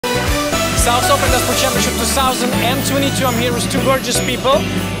South Open Dancesport Championship 2022. I'm here with two gorgeous people.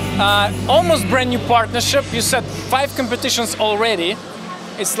 Almost brand new partnership. You said 5 competitions already.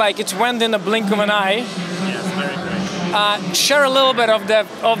 It's like it went in a blink of an eye. Yes, very great. Share a little bit of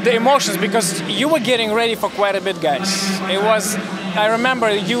the emotions, because you were getting ready for quite a bit, guys. It was. I remember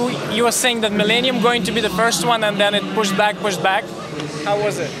you were saying that Millennium going to be the first one, and then it pushed back. How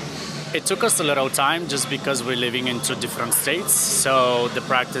was it? It took us a little time just because we're living in 2 different states. So the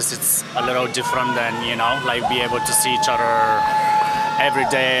practice is a little different than, you know, like be able to see each other every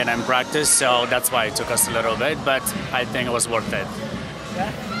day and then practice. So that's why it took us a little bit, but I think it was worth it.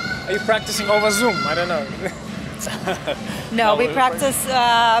 Yeah? Are you practicing over Zoom? I don't know. No, we practice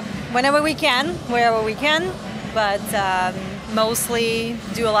whenever we can, wherever we can, but mostly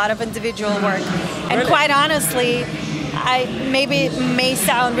do a lot of individual work. And really? Quite honestly, maybe it may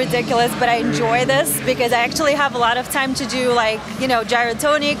sound ridiculous, but I enjoy this because I actually have a lot of time to do, like, you know,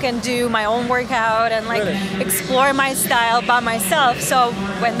 gyrotonic and do my own workout and like really? Explore my style by myself. So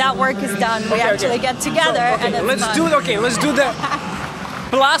when that work is done, we actually get together. So, and it's let's fun. let's do the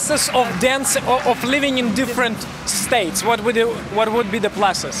pluses of dance of living in different states. What would be the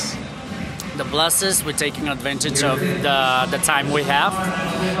pluses? The pluses, we're taking advantage of the time we have.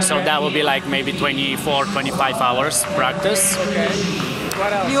 So that will be like maybe 24, 25 hours practice. Okay.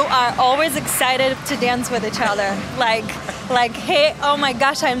 What else? You are always excited to dance with each other. Like, hey, oh my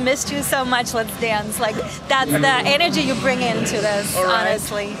gosh, I missed you so much, let's dance. Like, that's the energy you bring into this,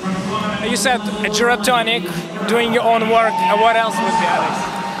 honestly. You said a gyrotonic, doing your own work. What else would be, Alex?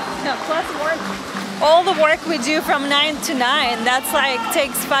 No, plus work. All the work we do from 9 to 9, that's like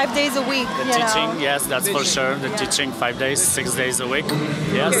takes 5 days a week. The teaching, yes, that's for sure. The teaching 5 days, 6 days a week.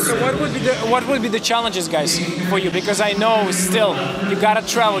 Yes. Okay, so what would be the challenges, guys, for you? Because I know still you gotta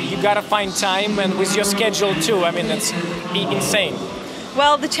travel, you gotta find time, and with your schedule too. I mean, that's insane.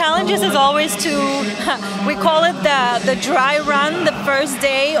 Well, the challenges is always to, we call it the dry run. The first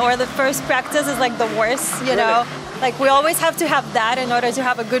day or the first practice is like the worst, you know. Like, we always have to have that in order to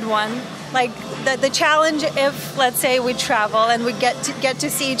have a good one. Like, the challenge, if let's say we travel and we get to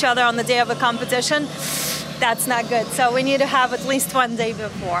see each other on the day of a competition, that's not good. So we need to have at least 1 day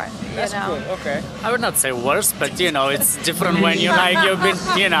before. That's good. Okay. I would not say worse, but you know, it's different when you you've been,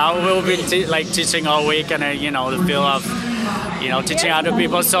 you know, we've been teaching all week, and you know, the feel of, you know, teaching other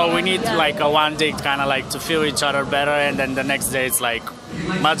people. So we need like a 1 day kind of like to feel each other better, and then the next day it's like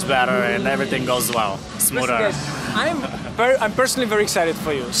much better and everything goes well, smoother. Listen, guys, I'm personally very excited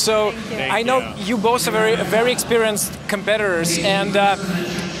for you. So I know you both are very experienced competitors, and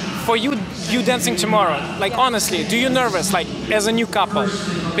for you dancing tomorrow, like honestly, do you nervous, like as a new couple?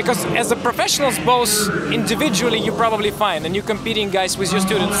 Because as a professionals, both individually you're probably fine, and you're competing, guys, with your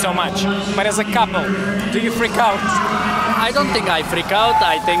students so much. But as a couple, do you freak out? I don't think I freak out.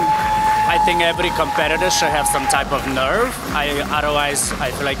 I think every competitor should have some type of nerve. Otherwise,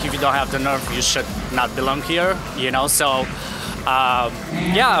 I feel like if you don't have the nerve, you should not belong here, you know. So,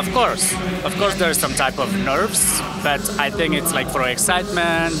 yeah, of course there's some type of nerves, but I think it's like for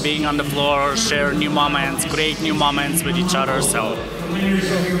excitement, being on the floor, share new moments, create new moments with each other. So,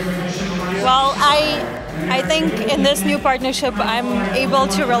 well, I think in this new partnership I'm able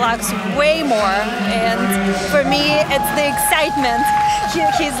to relax way more, and for me it's the excitement.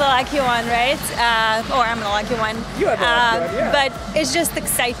 He's the lucky one, right? Or I'm the lucky one. You are the lucky one, yeah. But it's just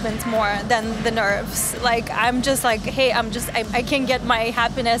excitement more than the nerves. Like, I'm just like, hey, I can get my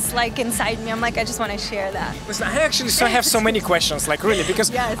happiness like inside me. I'm like, I just want to share that. Listen, I actually have so many questions, like really,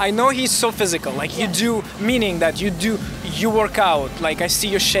 because I know he's so physical. Like you do, meaning that you work out. Like I see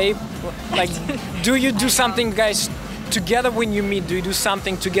your shape. Like, do you do something, guys, together when you meet? Do you do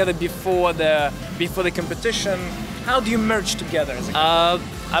something together before the competition? How do you merge together?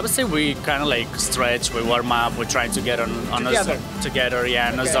 I would say we kind of like stretch, we warm up, we try to get on together,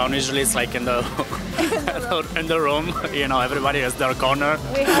 yeah, in a zone. Usually it's like in the in the room, you know, everybody has their corner.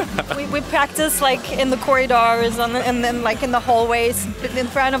 We practice like in the corridors and then like in the hallways, in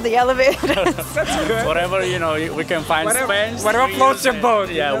front of the elevator. That's good. Whatever, you know, we can find space. Whatever floats your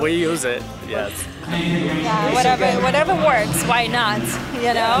boat. Yeah, we use it. Yes. Yeah, whatever works. Why not?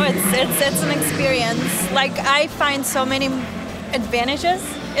 You know, it's an experience. Like, I find so many advantages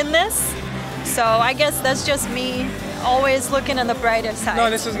in this. So I guess that's just me always looking on the brighter side. No,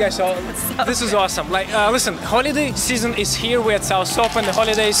 this is, guys, this is awesome. Like, listen, holiday season is here. We're at South Open, the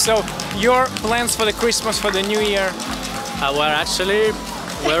holidays. So your plans for the Christmas, for the New Year?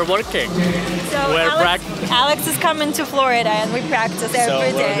 We're working. So Aleks is coming to Florida, and we practice every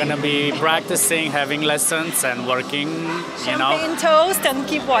day. So we're gonna be practicing, having lessons, and working. Champagne toast and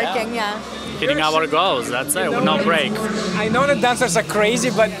keep working. Yeah. hitting our goals. That's it. No break. I know that dancers are crazy,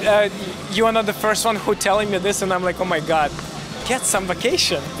 but you are not the first one who telling me this, and I'm like, oh my god, get some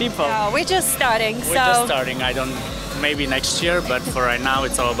vacation, people. Yeah, we're just starting. We're just starting. I don't. Maybe next year, but for right now,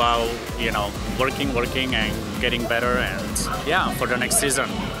 it's all about working, and getting better, and yeah, for the next season.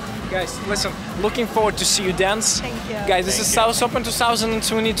 Guys, listen, looking forward to see you dance. Thank you. Guys, this is South Open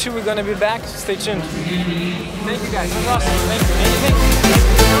 2022. We're gonna be back. Stay tuned. Thank you guys. That was awesome. Thank you.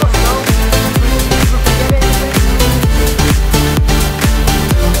 Anything?